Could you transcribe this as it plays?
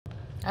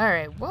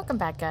Alright, welcome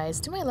back guys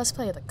to my Let's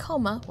Play of the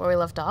Coma, where we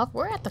left off.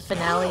 We're at the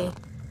finale,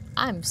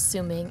 I'm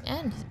assuming,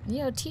 and,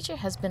 teacher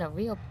has been a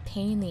real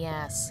pain in the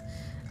ass.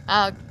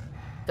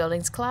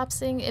 Building's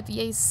collapsing. If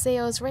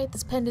Yaseo is right,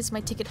 this pen is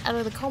my ticket out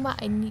of the coma.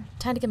 I need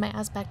time to get my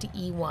ass back to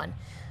E1.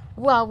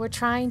 Well, we're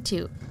trying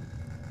to,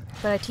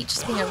 but our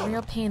teacher's being a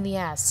real pain in the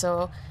ass,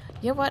 so,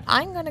 you know what,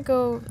 I'm gonna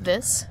go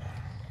this,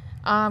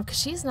 because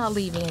she's not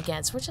leaving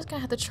again, so we're just gonna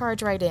have to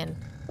charge right in.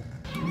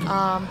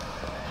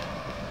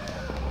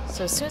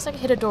 So as soon as I can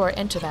hit a door,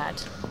 enter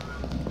that.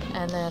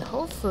 And then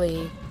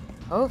hopefully,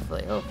 I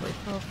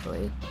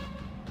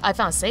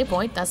found a save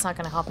point. That's not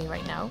going to help me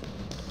right now.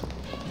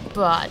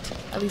 But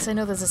at least I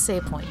know there's a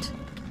save point.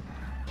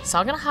 So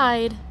I'm going to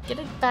hide, get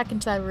it back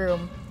into that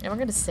room, and we're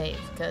going to save.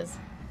 Because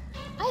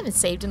I haven't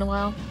saved in a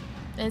while.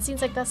 And it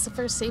seems like that's the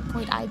first save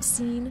point I've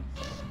seen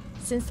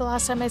since the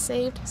last time I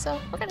saved. So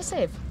we're going to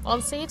save. All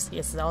the saves?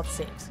 Yes, all the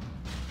saves.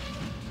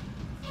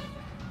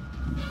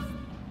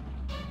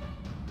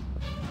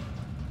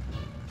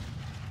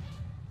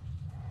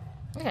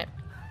 Okay,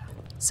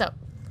 so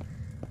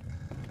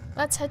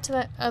let's head to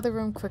that other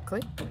room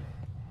quickly.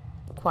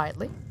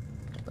 Quietly,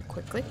 but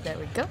quickly. There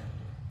we go.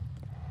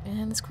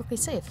 And let's quickly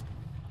save.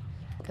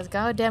 Because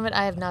god damn it,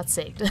 I have not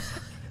saved.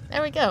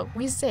 There we go.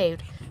 We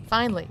saved.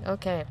 Finally.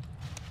 Okay.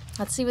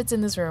 Let's see what's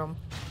in this room.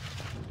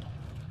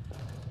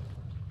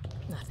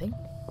 Nothing.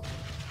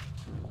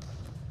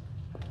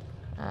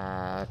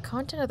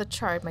 Content of the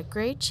chart. My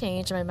grade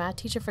changed and my math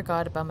teacher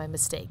forgot about my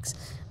mistakes.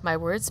 My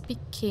words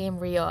became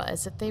real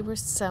as if they were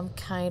some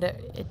kind of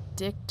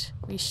edict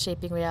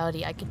reshaping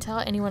reality. I can't tell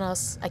anyone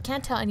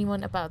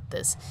about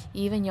this,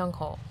 even Young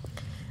Ho.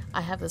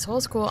 I have this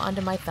whole school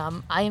under my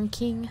thumb. I am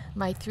king.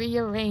 My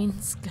 3-year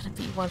reign's gonna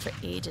be one for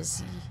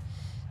ages.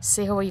 He's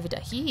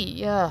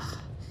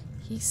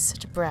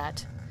such a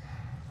brat.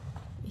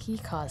 He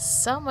caused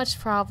so much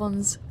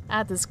problems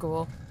at the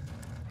school.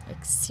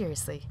 Like,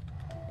 seriously.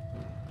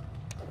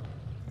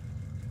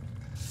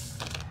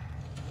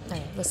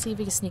 Alright, let's see if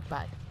we can sneak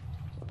by.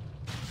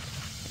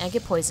 And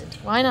get poisoned.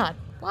 Why not?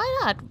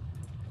 Why not?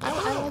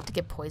 I like to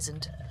get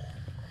poisoned.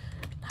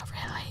 Not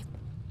really.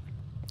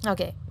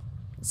 Okay.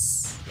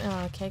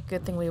 Okay,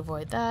 good thing we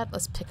avoid that.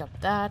 Let's pick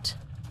up that.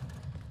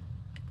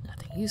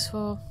 Nothing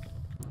useful.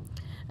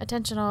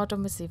 Attention all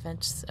domestic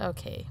events.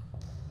 Okay.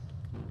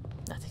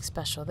 Nothing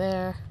special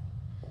there.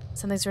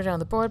 Something's written on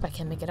the board, but I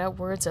can't make it out.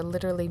 Words are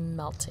literally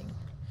melting.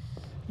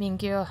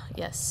 Mingyo,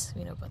 yes,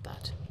 we know about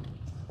that.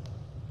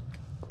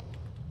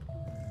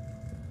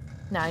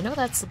 Now, I know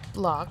that's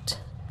locked.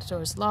 The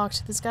door's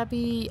locked. There's gotta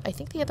be... I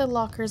think the other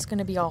locker is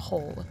gonna be all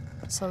whole.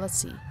 So let's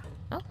see.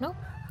 Oh, no.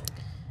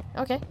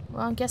 Okay,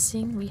 well, I'm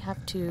guessing we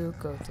have to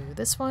go through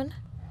this one.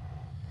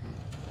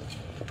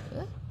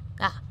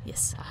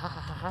 Yes.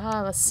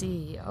 Let's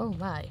see. Oh,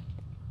 my.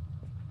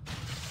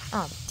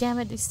 Oh, damn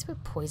it. These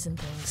stupid poison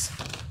things.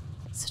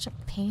 Such a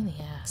pain in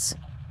the ass.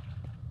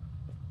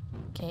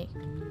 Okay.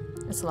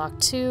 It's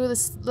locked too.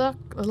 The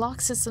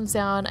lock system's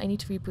down. I need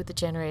to reboot the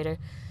generator.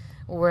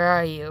 Where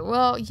are you?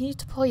 Well, you need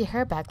to pull your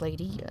hair back,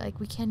 lady. Like,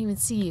 we can't even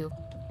see you.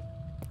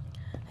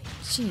 Like,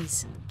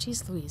 jeez.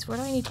 Jeez Louise. Where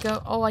do I need to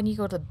go? Oh, I need to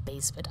go to the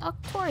basement.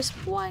 Of course.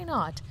 Why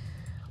not?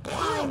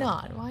 Why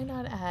not? Why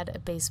not add a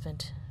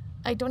basement?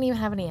 I don't even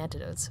have any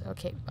antidotes.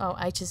 Okay. Oh,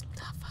 I just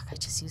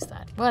used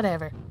that.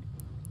 Whatever.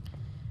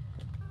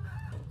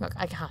 Look,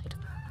 I can hide.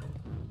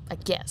 I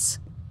guess.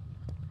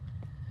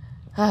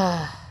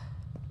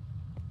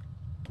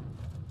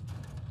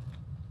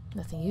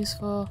 Nothing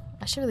useful.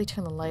 I should really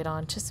turn the light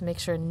on just to make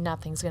sure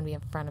nothing's gonna be in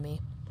front of me.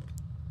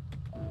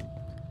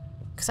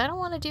 Because I don't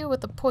want to deal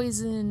with the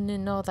poison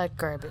and all that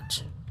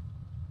garbage.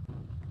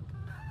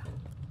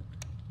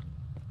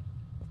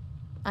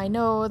 I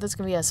know there's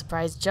gonna be a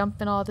surprise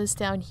jump and all this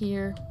down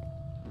here.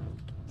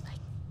 I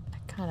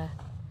kinda...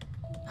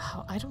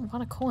 Oh, I don't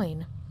want a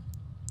coin.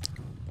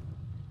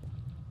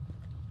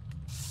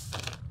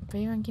 But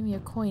you're gonna give me a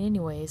coin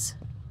anyways.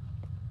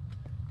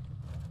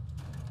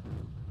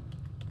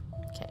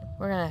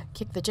 We're gonna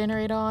kick the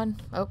generator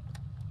on. Oh.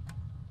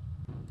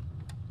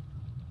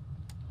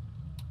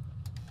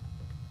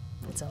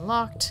 It's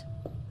unlocked.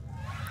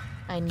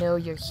 I know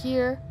you're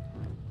here.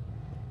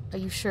 Are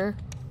you sure?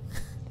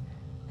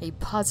 Are you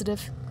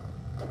positive?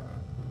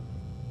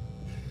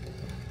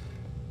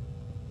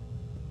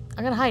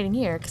 I'm gonna hide in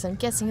here because I'm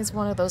guessing it's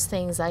one of those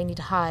things I need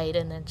to hide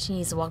and then she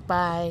needs to walk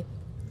by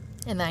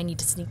and then I need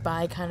to sneak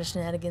by kind of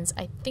shenanigans.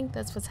 I think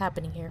that's what's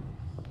happening here.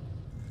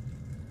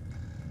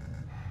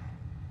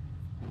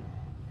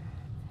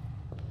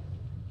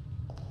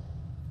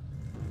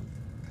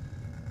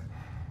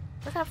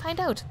 We're gonna find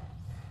out.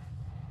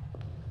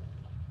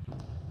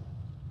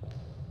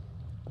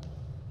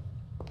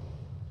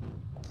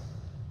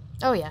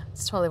 Oh yeah,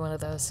 it's totally one of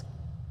those.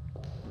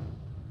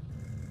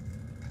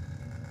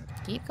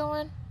 Keep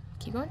going.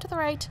 Keep going to the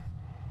right.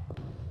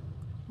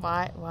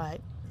 Why?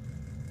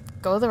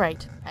 Go to the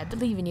right. I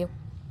believe in you.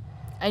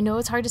 I know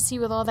it's hard to see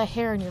with all that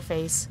hair on your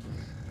face,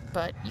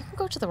 but you can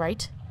go to the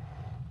right.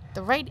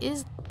 The right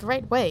is the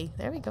right way.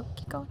 There we go.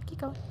 Keep going. Keep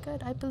going.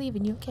 Good. I believe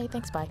in you. Okay,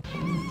 thanks. Bye.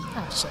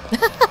 Oh, shit.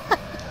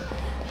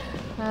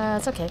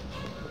 It's okay.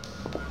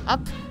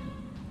 Up.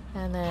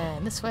 And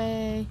then this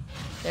way.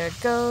 There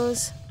it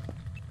goes.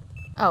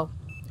 Oh.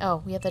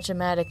 Oh, we have that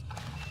dramatic.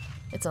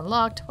 It's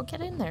unlocked. Well,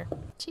 get in there.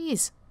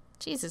 Jeez.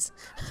 Jesus.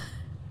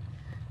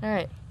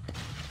 Alright.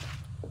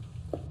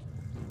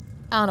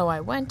 I don't know why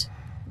I went,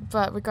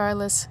 but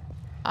regardless,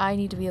 I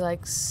need to be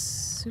like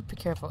super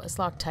careful. It's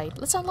locked tight.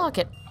 Let's unlock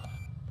it.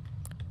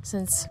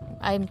 Since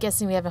I'm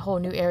guessing we have a whole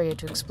new area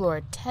to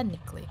explore,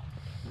 technically.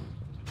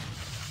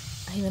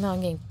 Even though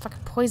I'm getting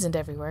fucking poisoned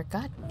everywhere.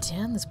 God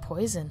damn this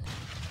poison.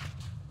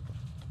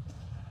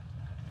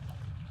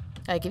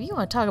 Like, if you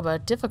want to talk about a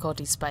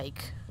difficulty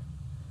spike,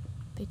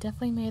 they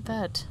definitely made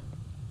that.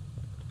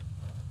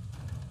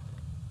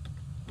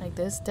 Like,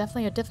 there's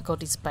definitely a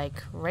difficulty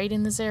spike right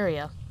in this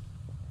area.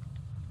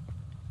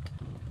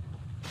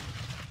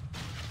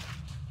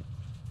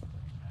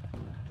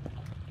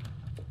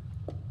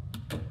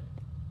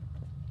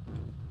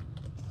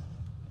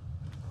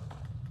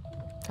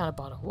 Found a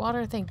bottle of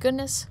water, thank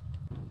goodness.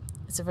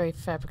 It's a very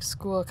fabric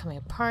school coming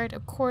apart,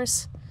 of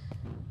course.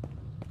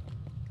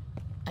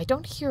 I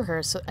don't hear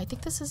her, so I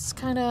think this is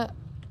kind of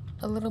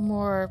a little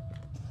more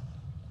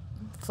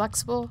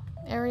flexible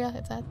area,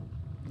 if that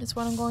is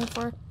what I'm going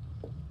for.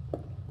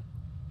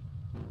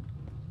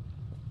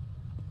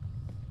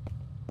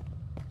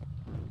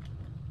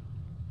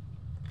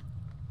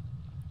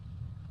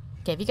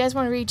 Okay, if you guys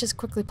want to read, just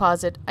quickly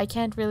pause it. I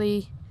can't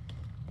really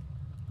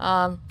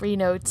read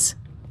notes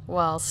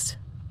whilst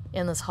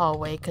in this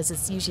hallway because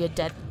it's usually a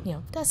death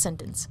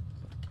sentence.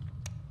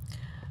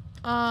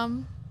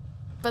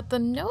 But the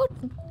note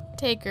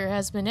taker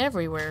has been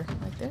everywhere.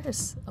 Like,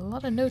 there's a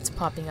lot of notes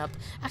popping up.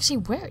 Actually,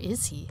 where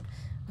is he?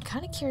 I'm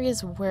kind of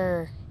curious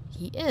where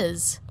he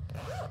is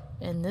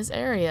in this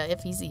area,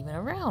 if he's even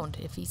around,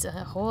 if he's a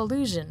whole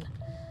illusion,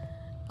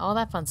 all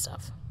that fun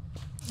stuff.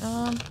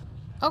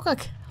 Oh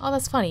look! Oh,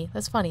 that's funny.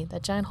 That's funny.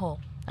 That giant hole.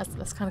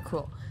 That's kind of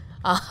cool.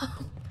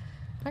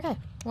 Okay.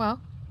 Well,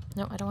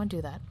 no, I don't want to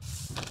do that.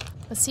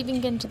 Let's see if we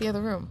can get into the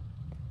other room.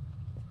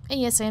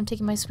 And yes, I am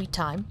taking my sweet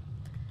time,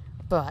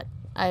 but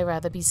I'd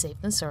rather be safe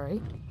than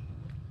sorry.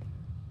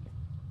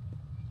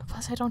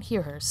 Plus, I don't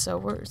hear her,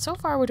 so so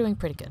far we're doing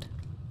pretty good.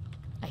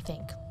 I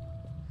think.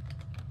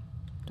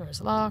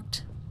 Door's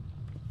locked.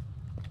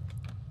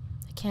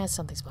 I can't.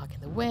 Something's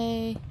blocking the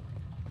way.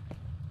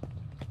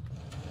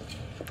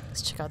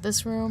 Let's check out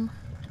this room.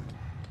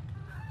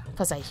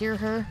 Plus, I hear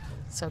her,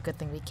 so good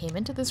thing we came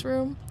into this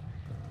room.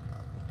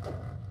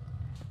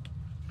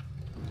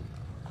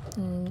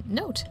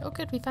 Note. Oh,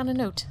 good. We found a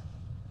note.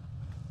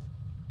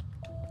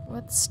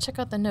 Let's check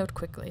out the note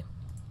quickly.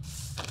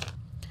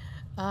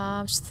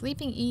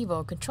 Sleeping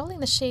evil. Controlling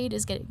the shade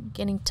is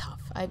getting tough.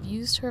 I've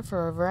used her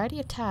for a variety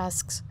of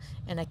tasks,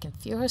 and I can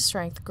feel her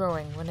strength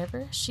growing.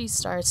 Whenever she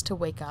starts to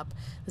wake up,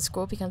 the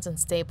school becomes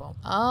unstable.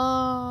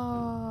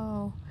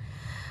 Oh.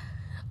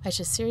 I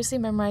should seriously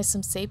memorize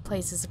some safe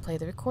places to play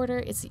the recorder.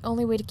 It's the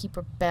only way to keep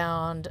her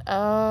bound.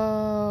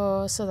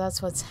 Oh, so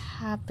that's what's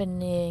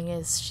happening,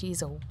 is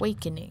she's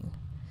awakening.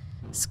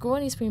 School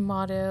needs to be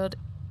remodeled.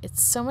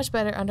 It's so much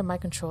better under my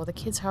control. The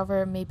kids,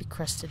 however, may be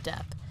crushed to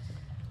death.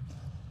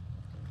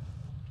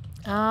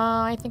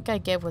 I think I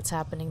get what's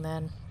happening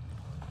then.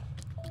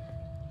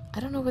 I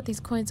don't know what these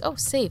coins... Oh,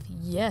 save.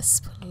 Yes,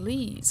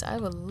 please. I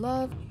would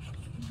love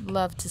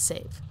to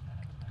save.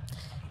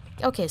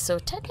 Okay, so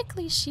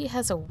technically she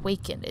has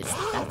awakened.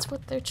 That's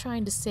what they're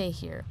trying to say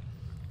here.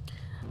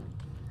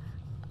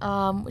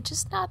 Which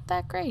is not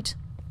that great.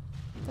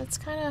 That's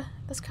kind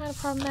of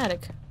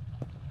problematic.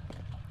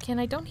 And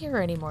I don't hear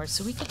her anymore,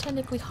 so we could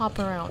technically hop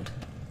around.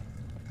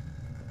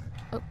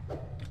 Oh,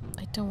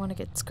 I don't want to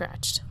get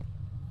scratched.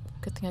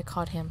 Good thing I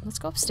caught him. Let's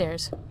go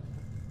upstairs.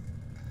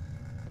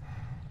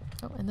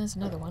 Oh, and there's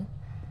another one.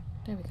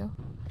 There we go.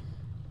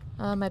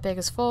 My bag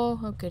is full.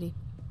 Oh, goody.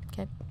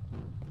 Okay.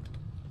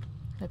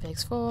 My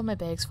bag's full, my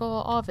bag's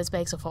full, all of his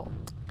bags are full.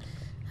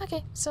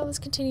 Okay, so let's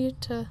continue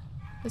to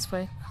this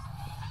way.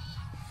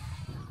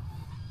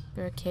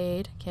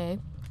 Barricade, okay.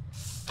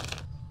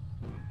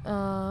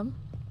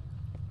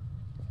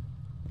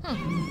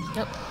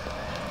 Nope.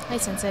 Hi,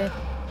 Sensei.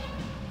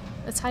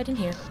 Let's hide in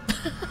here.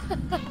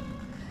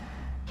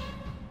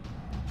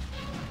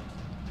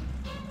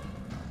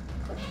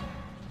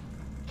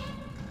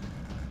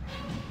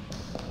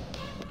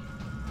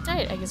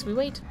 Alright, I guess we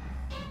wait.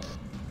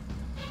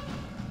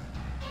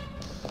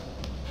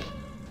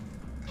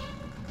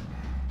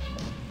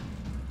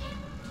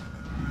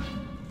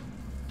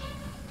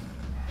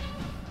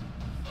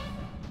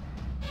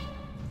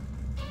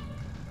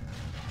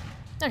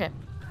 Okay,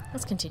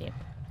 let's continue.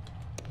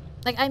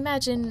 Like, I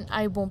imagine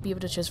I won't be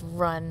able to just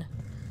run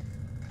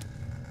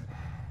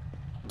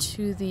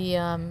to the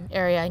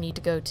area I need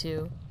to go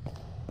to,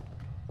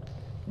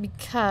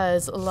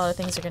 because a lot of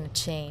things are going to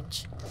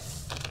change.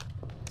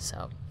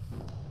 So, I'm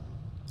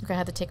going to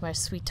have to take my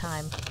sweet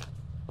time.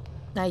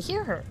 Now I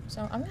hear her,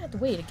 so I'm going to have to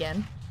wait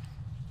again.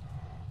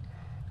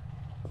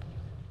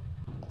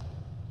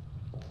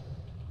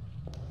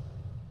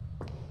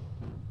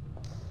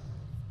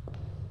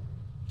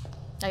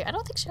 I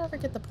don't think she'll ever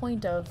get the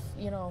point of,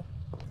 you know,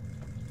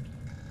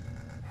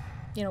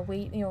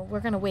 wait, we're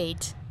gonna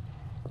wait.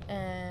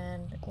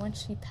 And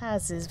once she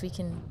passes, we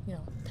can,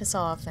 piss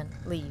off and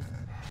leave.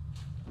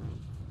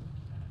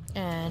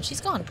 And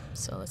she's gone,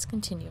 so let's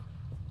continue.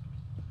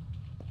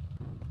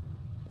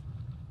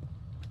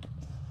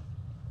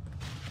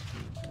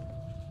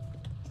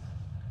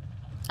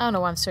 I don't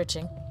know why I'm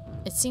searching.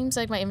 It seems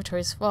like my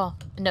inventory's, well,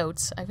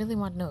 notes. I really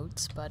want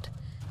notes, but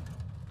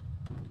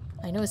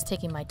I know it's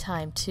taking my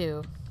time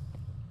too.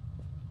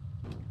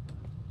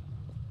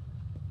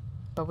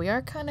 But we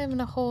are kind of in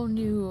a whole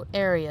new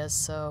area,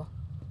 so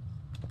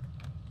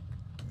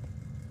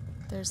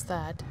there's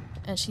that.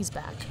 And she's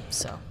back,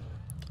 so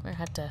we're gonna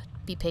have to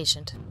be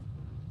patient.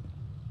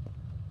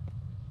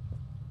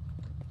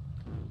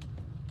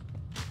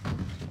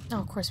 Oh,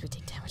 of course we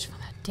take damage from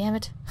that. Damn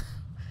it.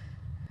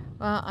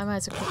 Well, I might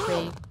as well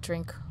quickly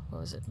drink.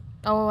 What was it?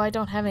 Oh, I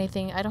don't have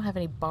anything. I don't have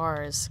any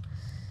bars.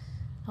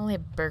 I only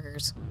have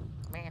burgers.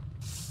 Man.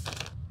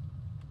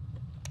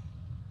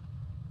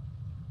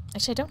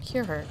 Actually, I don't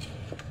hear her.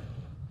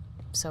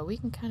 So we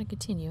can kind of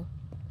continue.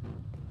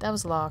 That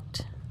was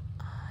locked.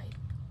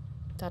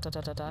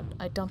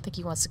 I don't think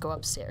he wants to go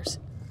upstairs.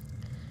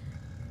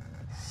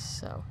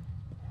 So.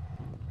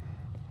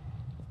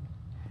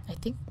 I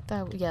think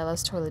that, yeah, that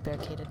was totally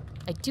barricaded.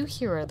 I do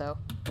hear her, though.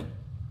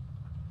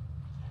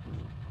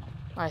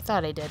 Or I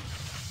thought I did.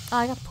 Oh,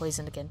 I got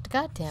poisoned again.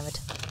 God damn it.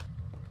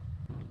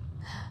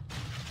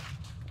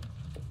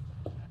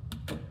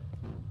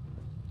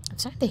 I'm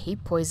starting to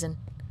hate poison.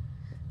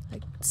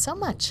 Like, so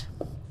much.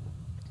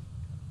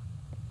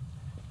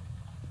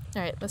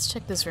 Alright, let's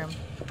check this room.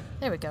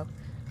 There we go.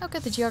 Oh,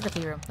 good, the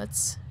geography room.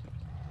 Let's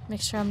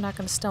make sure I'm not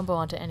going to stumble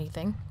onto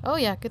anything. Oh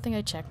yeah, good thing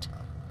I checked.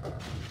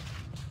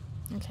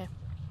 Okay.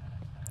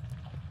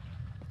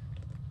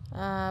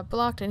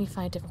 Blocked, and you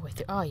find a different way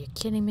through. Oh, you're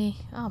kidding me?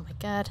 Oh my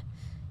god.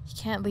 He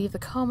can't leave the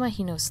coma,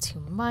 he knows too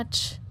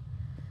much.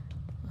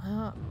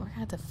 Well, we're gonna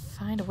have to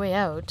find a way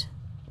out.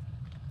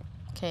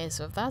 Okay,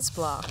 so if that's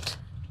blocked...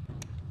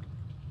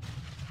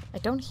 I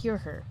don't hear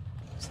her.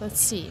 So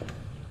let's see.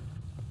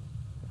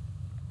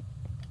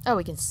 Oh,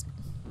 we can...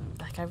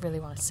 Like, I really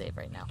want to save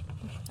right now.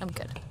 I'm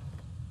good.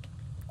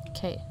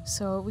 Okay,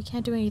 so we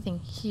can't do anything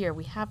here.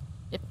 We have...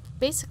 It's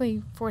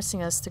basically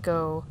forcing us to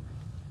go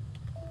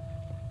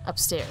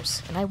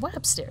upstairs. And I went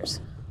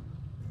upstairs.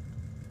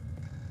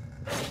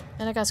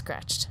 And I got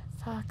scratched.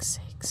 Fuck's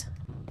sakes.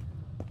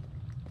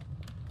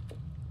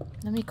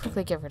 Let me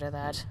quickly get rid of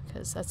that,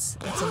 because that's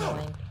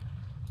annoying.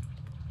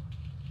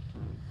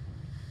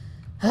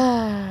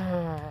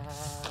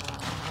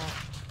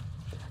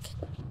 Okay.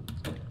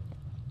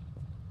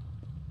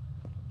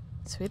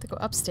 So we have to go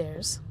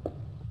upstairs.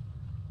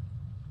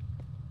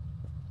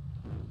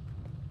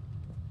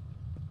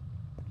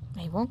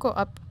 He won't go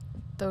up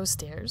those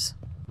stairs.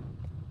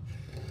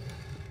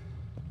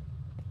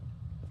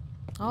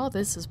 All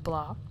this is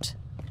blocked.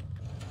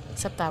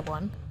 Except that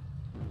one.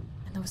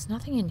 And there was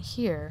nothing in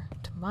here,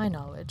 to my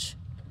knowledge.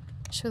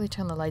 Surely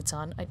turn the lights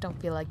on. I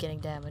don't feel like getting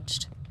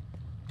damaged.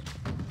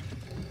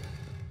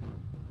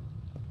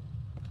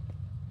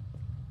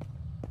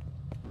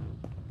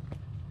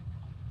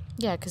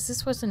 Yeah, because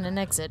this wasn't an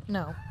exit.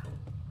 No.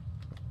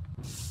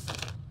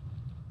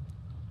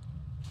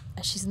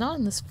 And she's not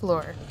on this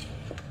floor.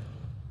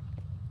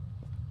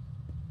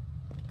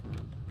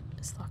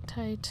 It's locked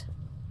tight.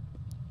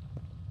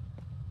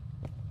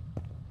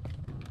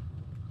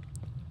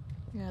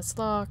 Yeah, it's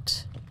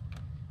locked.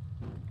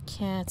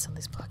 Can't.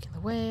 Something's blocking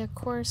the way, of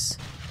course.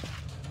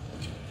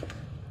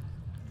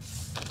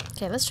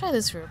 Okay, let's try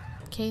this room.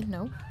 Okay,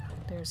 no.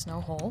 There's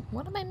no hole.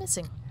 What am I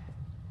missing?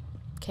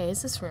 Okay,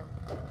 is this room?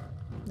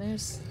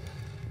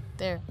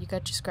 There, you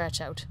got your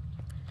scratch out.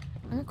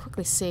 I'm gonna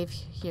quickly save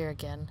here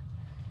again.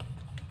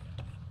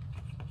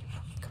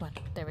 Come on,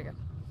 there we go.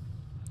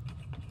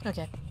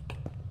 Okay.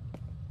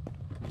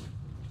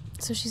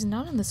 So she's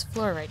not on this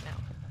floor right now.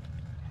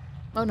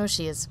 Oh no,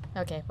 she is.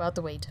 Okay, we'll have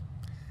to wait.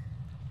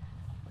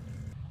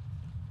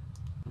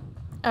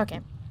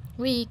 Okay.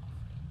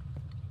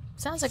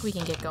 Sounds like we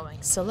can get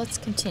going, so let's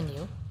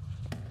continue.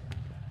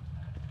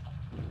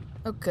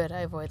 Oh good, I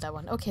avoid that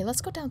one. Okay,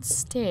 let's go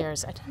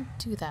downstairs. I didn't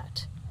do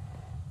that.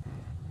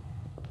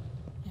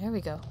 There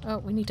we go. Oh,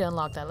 we need to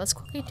unlock that. Let's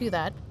quickly do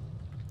that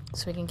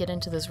so we can get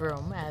into this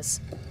room as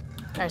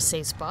our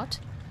safe spot,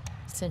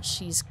 since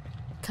she's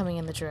coming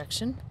in the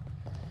direction.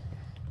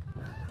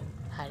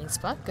 Hiding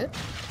spot, good.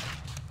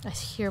 I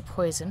hear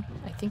poison.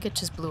 I think it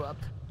just blew up.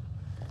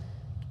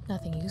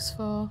 Nothing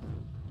useful.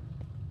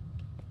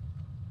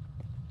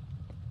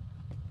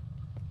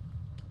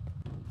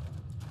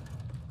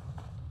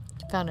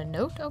 Found a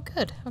note? Oh,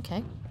 good.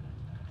 Okay.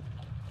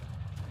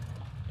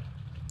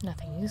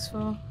 Nothing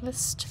useful.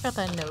 Let's check out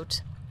that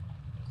note.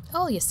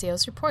 Oh,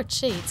 Yasiel's report.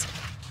 Shades.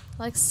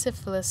 Like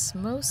syphilis,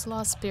 most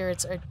lost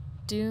spirits are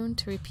doomed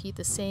to repeat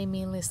the same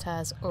meaningless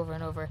task over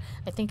and over.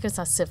 I think it's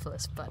not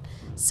syphilis, but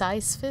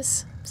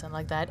syphilis? Something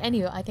like that.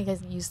 Anyway, I think I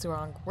used the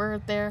wrong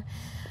word there.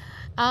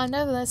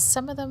 Nevertheless,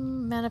 some of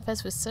them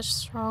manifest with such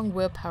strong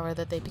willpower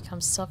that they become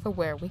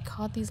self-aware. We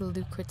call these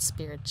lucrid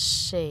spirit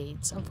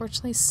shades.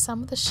 Unfortunately,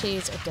 some of the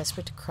shades are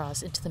desperate to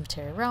cross into the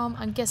material realm.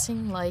 I'm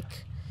guessing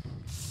like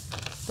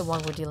the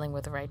one we're dealing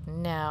with right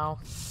now.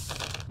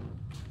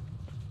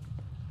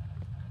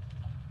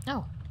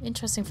 Oh,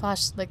 interesting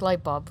flash, like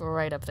light bulb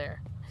right up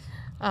there.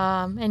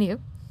 Anywho.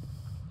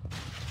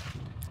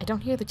 I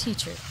don't hear the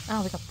teacher.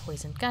 Oh, we got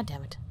poisoned. God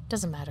damn it.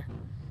 Doesn't matter.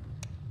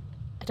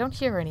 I don't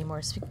hear her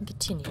anymore, so we can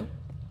continue.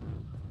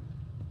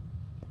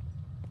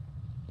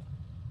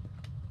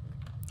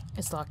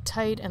 It's locked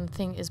tight and the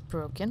thing is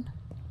broken.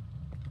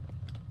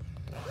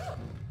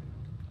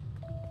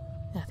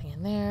 Nothing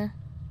in there.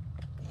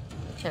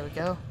 There we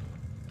go.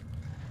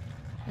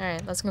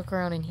 Alright, let's look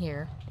around in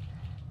here.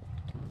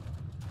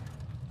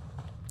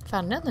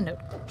 Found another note.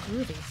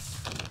 Groovy.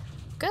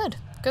 Good.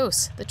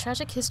 Ghosts. The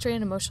tragic history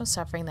and emotional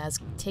suffering that has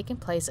taken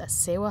place at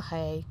Sewa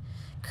High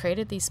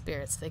created these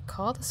spirits. They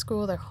call the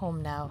school their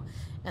home now,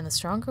 and the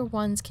stronger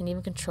ones can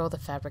even control the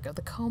fabric of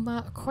the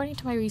coma. According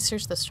to my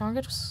research, the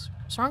strongest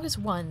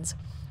ones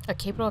are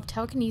capable of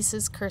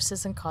telekinesis,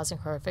 curses, and causing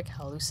horrific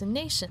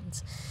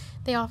hallucinations.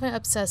 They often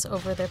obsess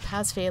over their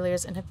past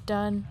failures and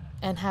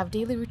have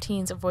daily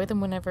routines. Avoid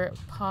them whenever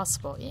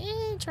possible.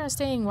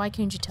 Interesting. Why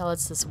couldn't you tell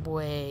us this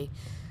way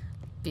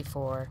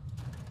before?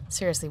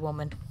 Seriously,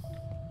 woman.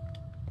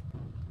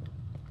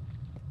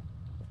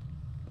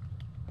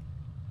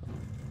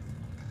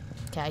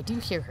 Okay, I do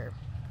hear her.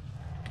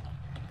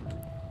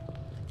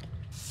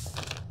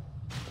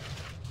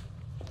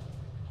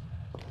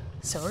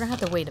 So we're gonna have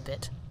to wait a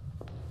bit.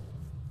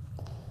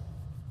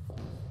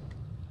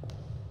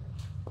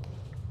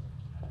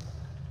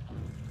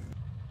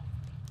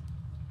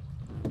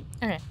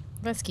 Alright,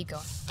 let's keep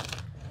going.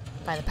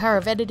 By the power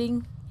of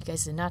editing, you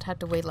guys did not have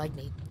to wait like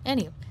me.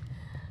 Anyway.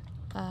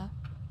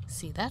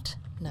 See that?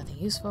 Nothing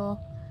useful.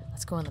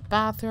 Let's go in the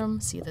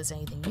bathroom, see if there's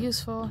anything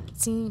useful. It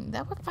seems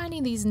that we're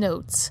finding these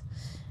notes.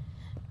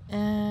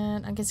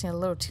 And I'm guessing a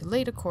little too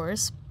late, of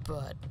course,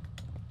 but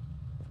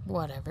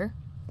whatever.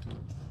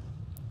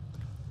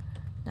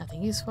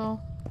 Nothing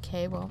useful.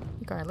 Okay, well,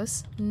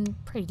 regardless.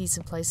 Pretty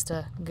decent place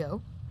to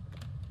go.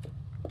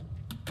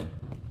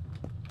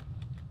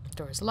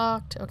 Door's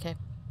locked. Okay.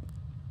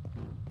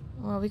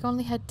 Well, we can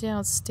only head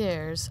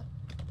downstairs.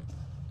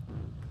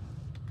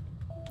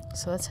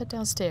 So let's head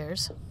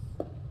downstairs.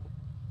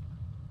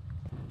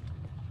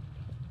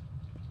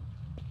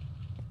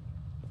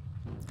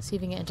 See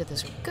if we can enter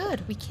this room.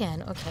 Good, we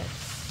can. Okay.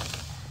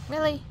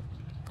 Really?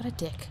 What a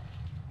dick.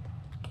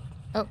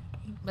 Oh.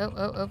 Nope.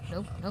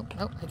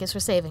 I guess we're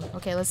saving.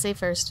 Okay, let's save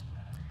first.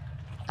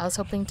 I was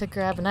hoping to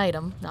grab an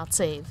item, not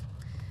save.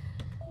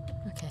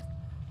 Okay.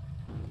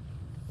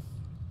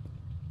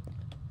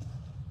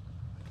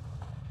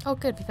 Oh,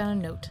 good. We found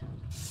a note.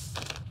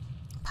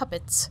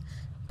 Puppets.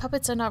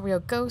 Puppets are not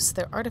real ghosts,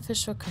 they're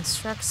artificial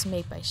constructs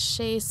made by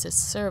shades to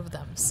serve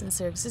them. Since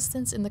their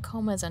existence in the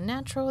coma is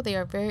unnatural, they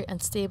are very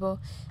unstable.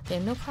 They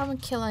have no problem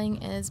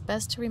killing, and it's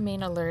best to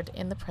remain alert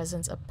in the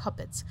presence of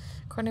puppets.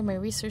 According to my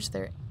research,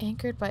 they're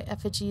anchored by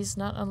effigies,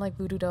 not unlike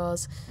voodoo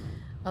dolls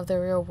of the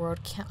real world.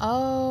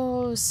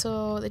 Oh,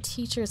 so the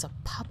teacher is a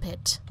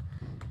puppet.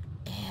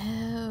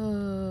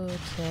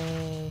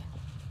 Okay.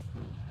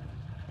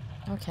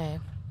 Okay.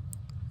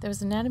 There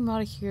was an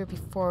animatic here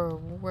before.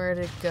 Where'd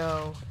it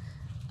go?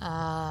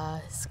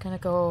 It's gonna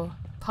go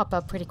pop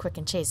up pretty quick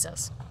and chase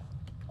us.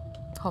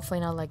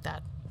 Hopefully not like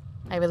that.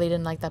 I really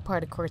didn't like that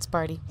part of Court's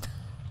party.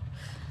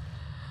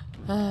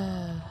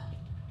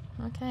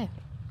 Okay.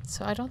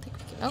 So I don't think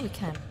we can. Oh, we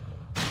can.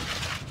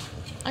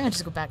 I'm gonna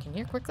just go back in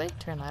here quickly.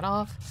 Turn that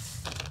off.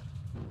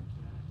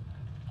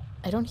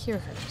 I don't hear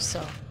her,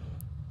 so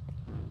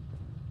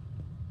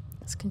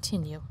let's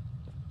continue.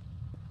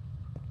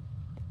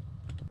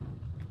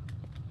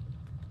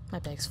 My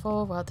bag's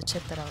full. We'll have to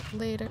check that out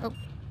later. Oh.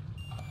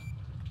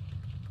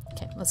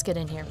 Okay, let's get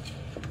in here.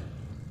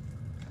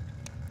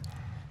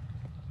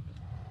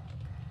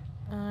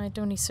 I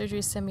don't need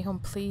surgery. Send me home,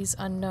 please.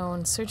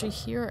 Unknown. Surgery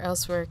here or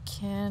elsewhere.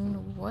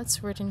 Can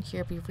what's written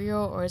here be real,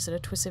 or is it a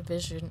twisted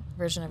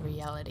version of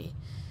reality?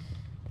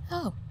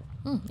 Oh,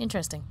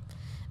 interesting.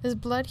 There's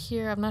blood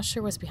here. I'm not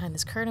sure what's behind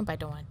this curtain, but I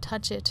don't want to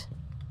touch it.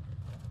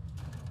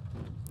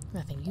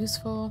 Nothing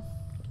useful.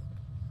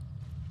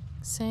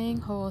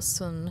 Sang Ho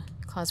Sun,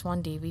 Class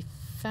 1D. We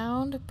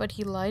found, but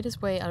he lied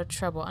his way out of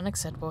trouble.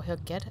 Unacceptable. He'll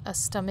get a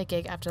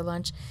stomachache after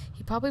lunch.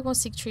 He probably won't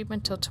seek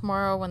treatment till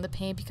tomorrow when the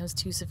pain becomes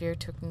too severe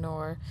to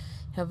ignore.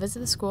 He'll visit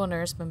the school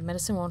nurse, but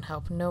medicine won't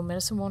help. No,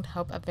 medicine won't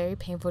help a very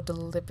painful,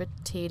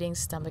 debilitating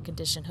stomach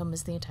condition. He'll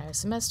miss the entire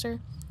semester.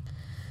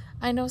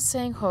 I know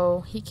Sang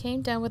Ho. He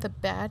came down with a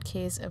bad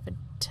case of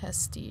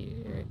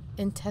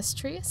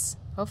intestinous?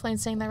 Hopefully I'm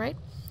saying that right.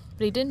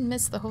 But he didn't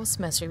miss the whole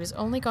semester. He was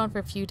only gone for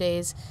a few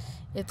days.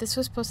 If this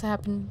was supposed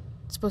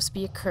to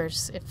be a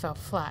curse, it fell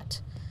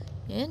flat.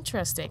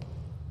 Interesting.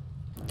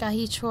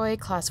 Gahi Choi,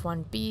 Class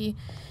 1B.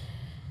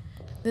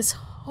 This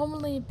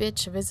homely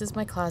bitch visits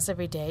my class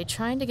every day,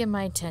 trying to get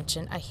my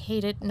attention. I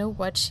hate it. Know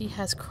what? She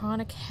has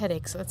chronic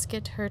headaches. Let's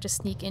get her to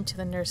sneak into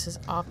the nurse's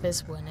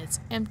office when it's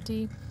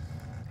empty.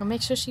 We'll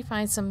make sure she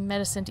finds some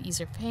medicine to ease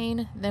her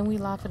pain. Then we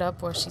laugh it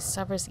up while she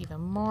suffers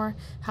even more.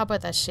 How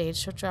about that shade?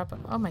 She'll drop...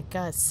 Oh my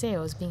god,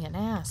 Seo is being an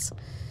ass.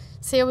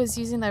 Seo was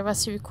using that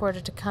rusty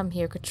recorder to come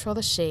here, control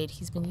the shade.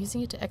 He's been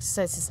using it to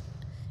exercise his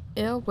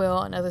ill will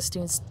on other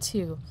students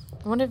too.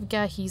 I wonder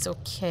if he's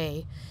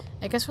okay.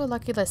 I guess we're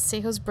lucky that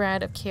Seho's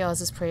brand of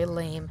chaos is pretty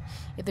lame.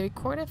 If the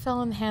recorder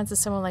fell in the hands of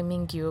someone like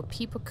Mingyu,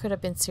 people could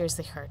have been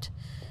seriously hurt.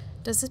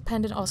 Does this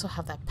pendant also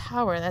have that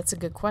power? That's a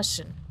good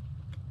question.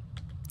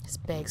 His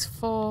bag's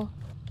full.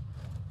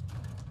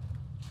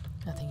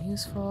 Nothing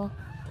useful.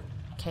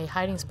 Okay,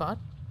 hiding spot.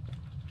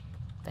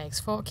 Bag's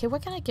full. Okay,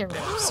 what can I get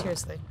rid of?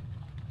 Seriously.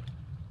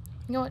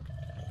 You know what?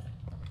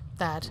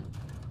 That.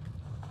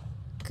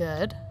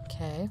 Good.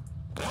 Okay.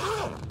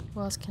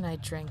 What else can I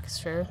drink?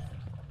 Sure.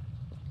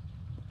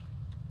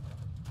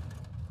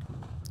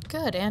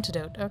 Good,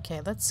 antidote.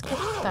 Okay, let's get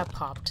that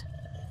popped.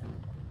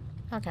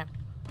 Okay.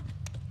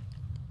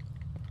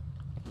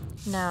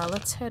 Now,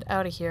 let's head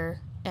out of here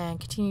and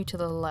continue to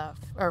the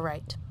left. Or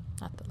right.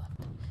 Not the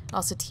left.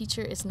 Also,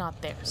 teacher is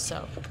not there,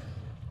 so...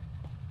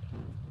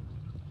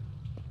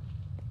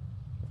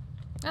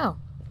 Oh.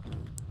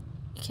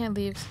 You can't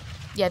leave.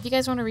 Yeah, if you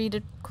guys want to read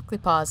it, quickly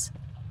pause.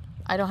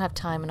 I don't have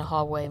time in a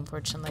hallway,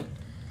 unfortunately.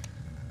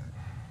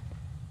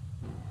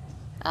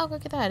 Oh,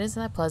 look at that.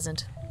 Isn't that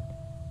pleasant?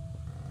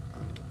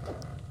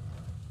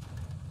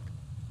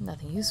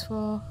 Nothing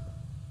useful.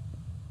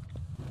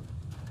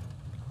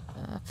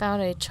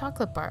 Found a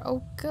chocolate bar.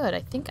 Oh, good. I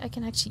think I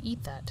can actually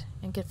eat that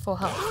and get full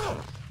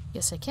health.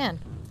 Yes, I can.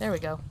 There we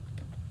go.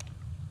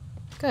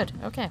 Good.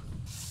 Okay.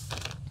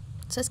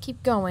 So let's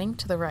keep going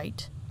to the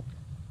right.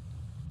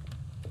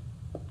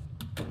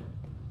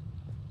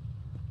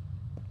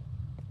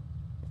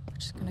 We're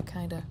just gonna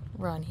kind of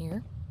run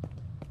here.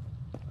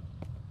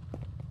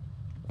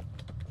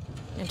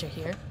 Enter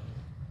here.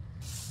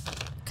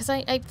 Because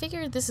I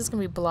figured this is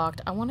going to be blocked.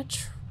 I want to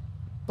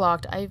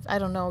blocked. I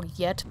don't know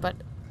yet, but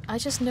I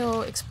just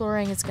know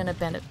exploring is going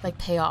to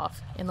pay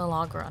off in the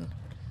long run.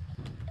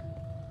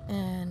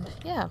 And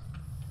yeah.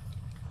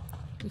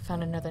 We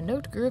found another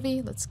note.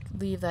 Groovy. Let's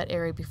leave that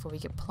area before we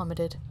get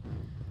plummeted.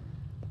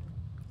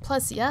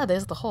 Plus, yeah,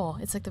 there's the hole.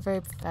 It's like the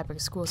very fabric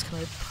of school is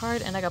coming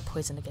apart, and I got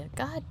poisoned again.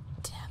 God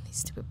damn these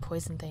stupid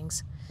poison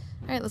things.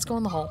 Alright, let's go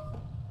in the hole.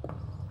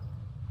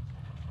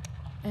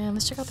 And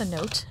let's check out the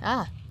note.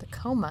 Ah, the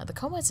Coma. The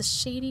Coma is a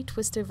shady,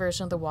 twisted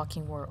version of the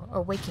waking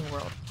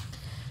world.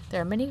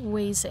 There are many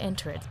ways to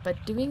enter it,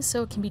 but doing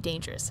so can be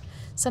dangerous.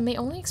 Some may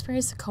only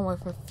experience the Coma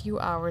for a few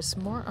hours.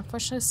 More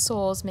unfortunate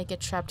souls may get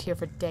trapped here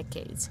for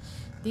decades.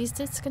 These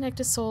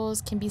disconnected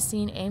souls can be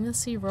seen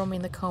aimlessly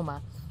roaming the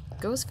Coma.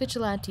 Ghost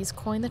vigilantes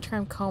coined the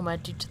term Coma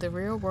due to the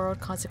real-world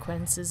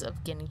consequences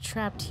of getting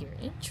trapped here.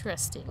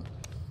 Interesting.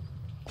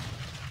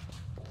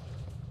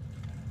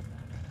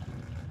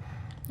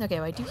 Okay,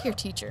 well, I do hear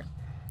teacher.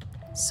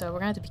 So we're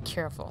gonna have to be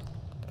careful.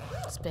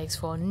 This bag's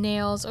full of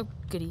nails. Oh,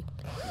 goody.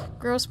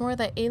 Gross, more of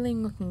that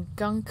alien-looking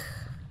gunk.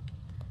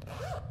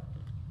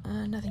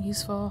 Nothing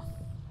useful.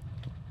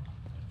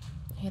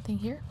 Anything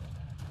here?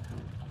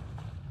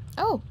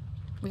 Oh!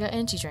 We got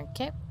energy drink.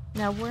 Okay.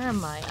 Now, where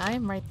am I? I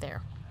am right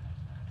there.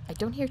 I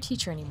don't hear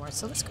teacher anymore,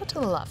 so let's go to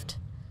the left.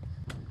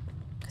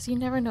 Because you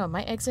never know.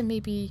 My exit may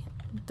be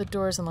the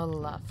doors on the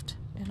left.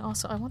 And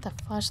also, I want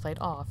that flashlight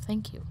off.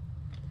 Thank you.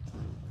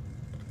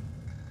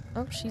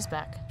 Oh, she's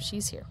back.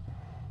 She's here.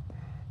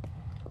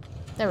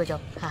 There we go.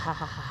 Ha ha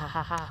ha ha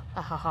ha ha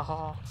ha ha ha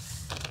ha.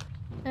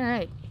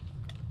 Alright.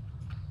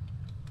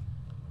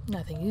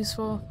 Nothing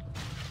useful.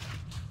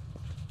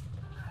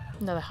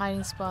 Another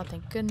hiding spot,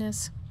 thank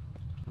goodness.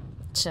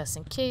 Just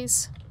in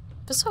case.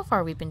 But so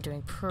far we've been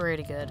doing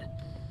pretty good.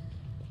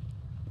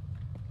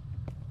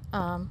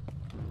 I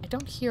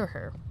don't hear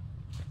her.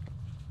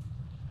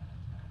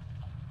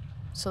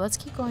 So let's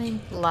keep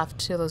going left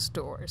to those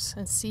doors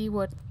and see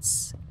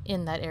what's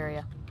in that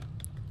area.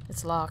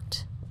 It's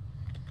locked.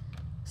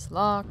 It's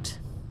locked.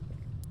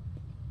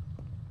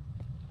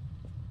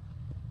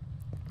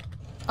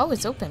 Oh,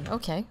 it's open.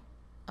 Okay.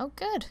 Oh,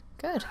 good.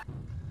 Good.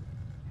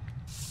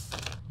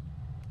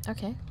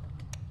 Okay.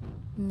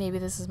 Maybe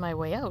this is my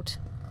way out.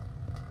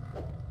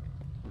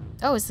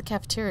 Oh, it's the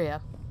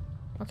cafeteria.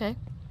 Okay.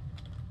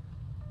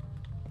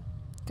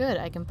 Good,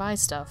 I can buy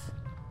stuff.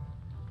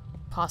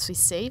 Possibly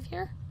save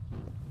here?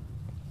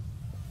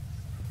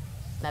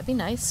 That'd be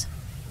nice.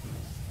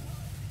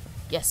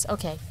 Yes,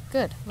 okay,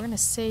 good. We're gonna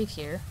save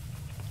here.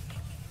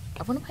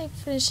 I wouldn't mind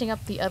finishing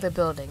up the other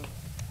building.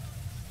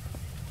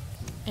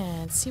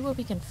 And see what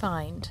we can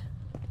find.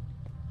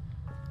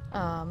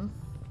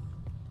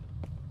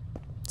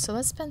 So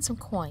let's spend some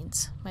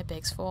coins. My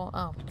bag's full.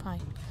 Oh,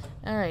 fine.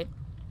 Alright.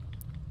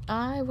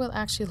 I will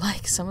actually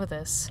like some of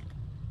this.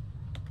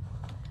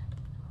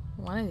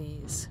 One of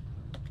these.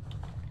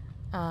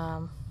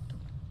 I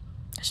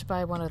should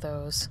buy one of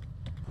those.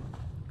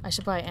 I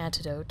should buy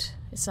antidote.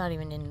 It's not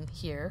even in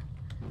here.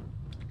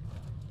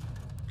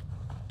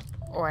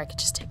 Or I could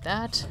just take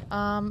that,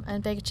 and a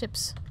bag of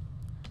chips.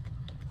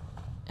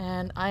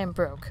 And I am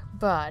broke,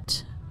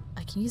 but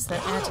I can use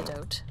that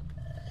antidote.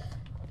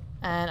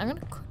 And I'm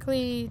gonna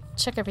quickly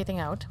check everything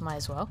out, might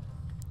as well.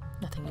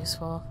 Nothing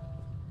useful.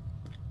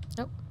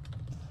 Nope.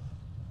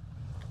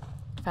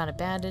 Found a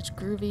bandage,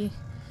 groovy.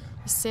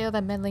 You say, oh,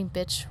 that meddling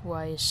bitch,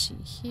 why is she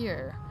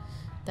here?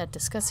 That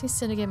disgusting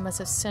syndicate must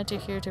have sent her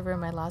here to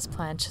ruin my last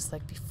plan, just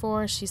like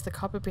before. She's the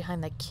culprit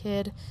behind that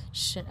kid.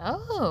 Shade's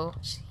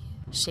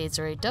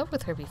already dealt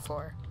with her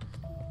before.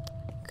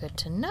 Good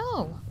to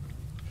know.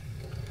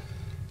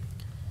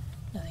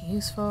 Nothing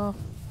useful.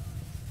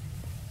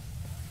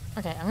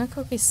 Okay, I'm gonna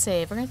quickly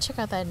save. We're gonna check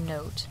out that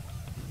note.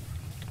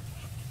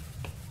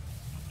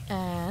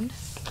 And...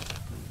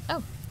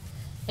 oh!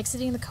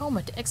 Exiting the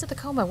coma. To exit the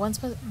coma,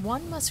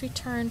 one must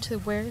return to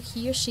where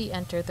he or she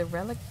entered. The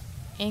relic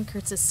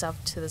anchors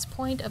itself to this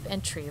point of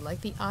entry.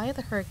 Like the eye of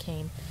the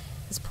hurricane,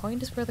 this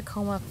point is where the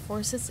coma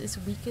forces its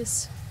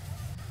weakest.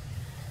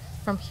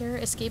 From here,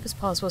 escape is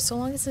possible. So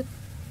long as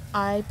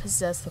I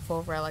possess the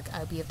full relic,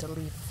 I'll be able to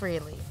leave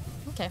freely.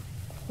 Okay.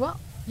 Well,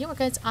 you know what,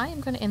 guys? I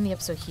am going to end the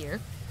episode here.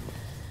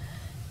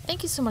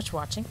 Thank you so much for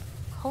watching.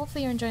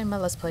 Hopefully you're enjoying my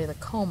Let's Play the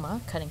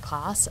Coma cutting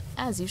class.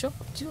 As usual,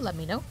 do let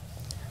me know.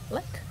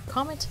 Like,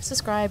 comment,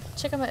 subscribe,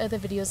 check out my other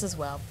videos as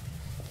well.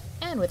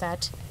 And with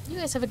that, you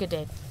guys have a good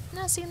day, and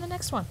I'll see you in the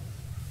next one.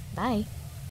 Bye!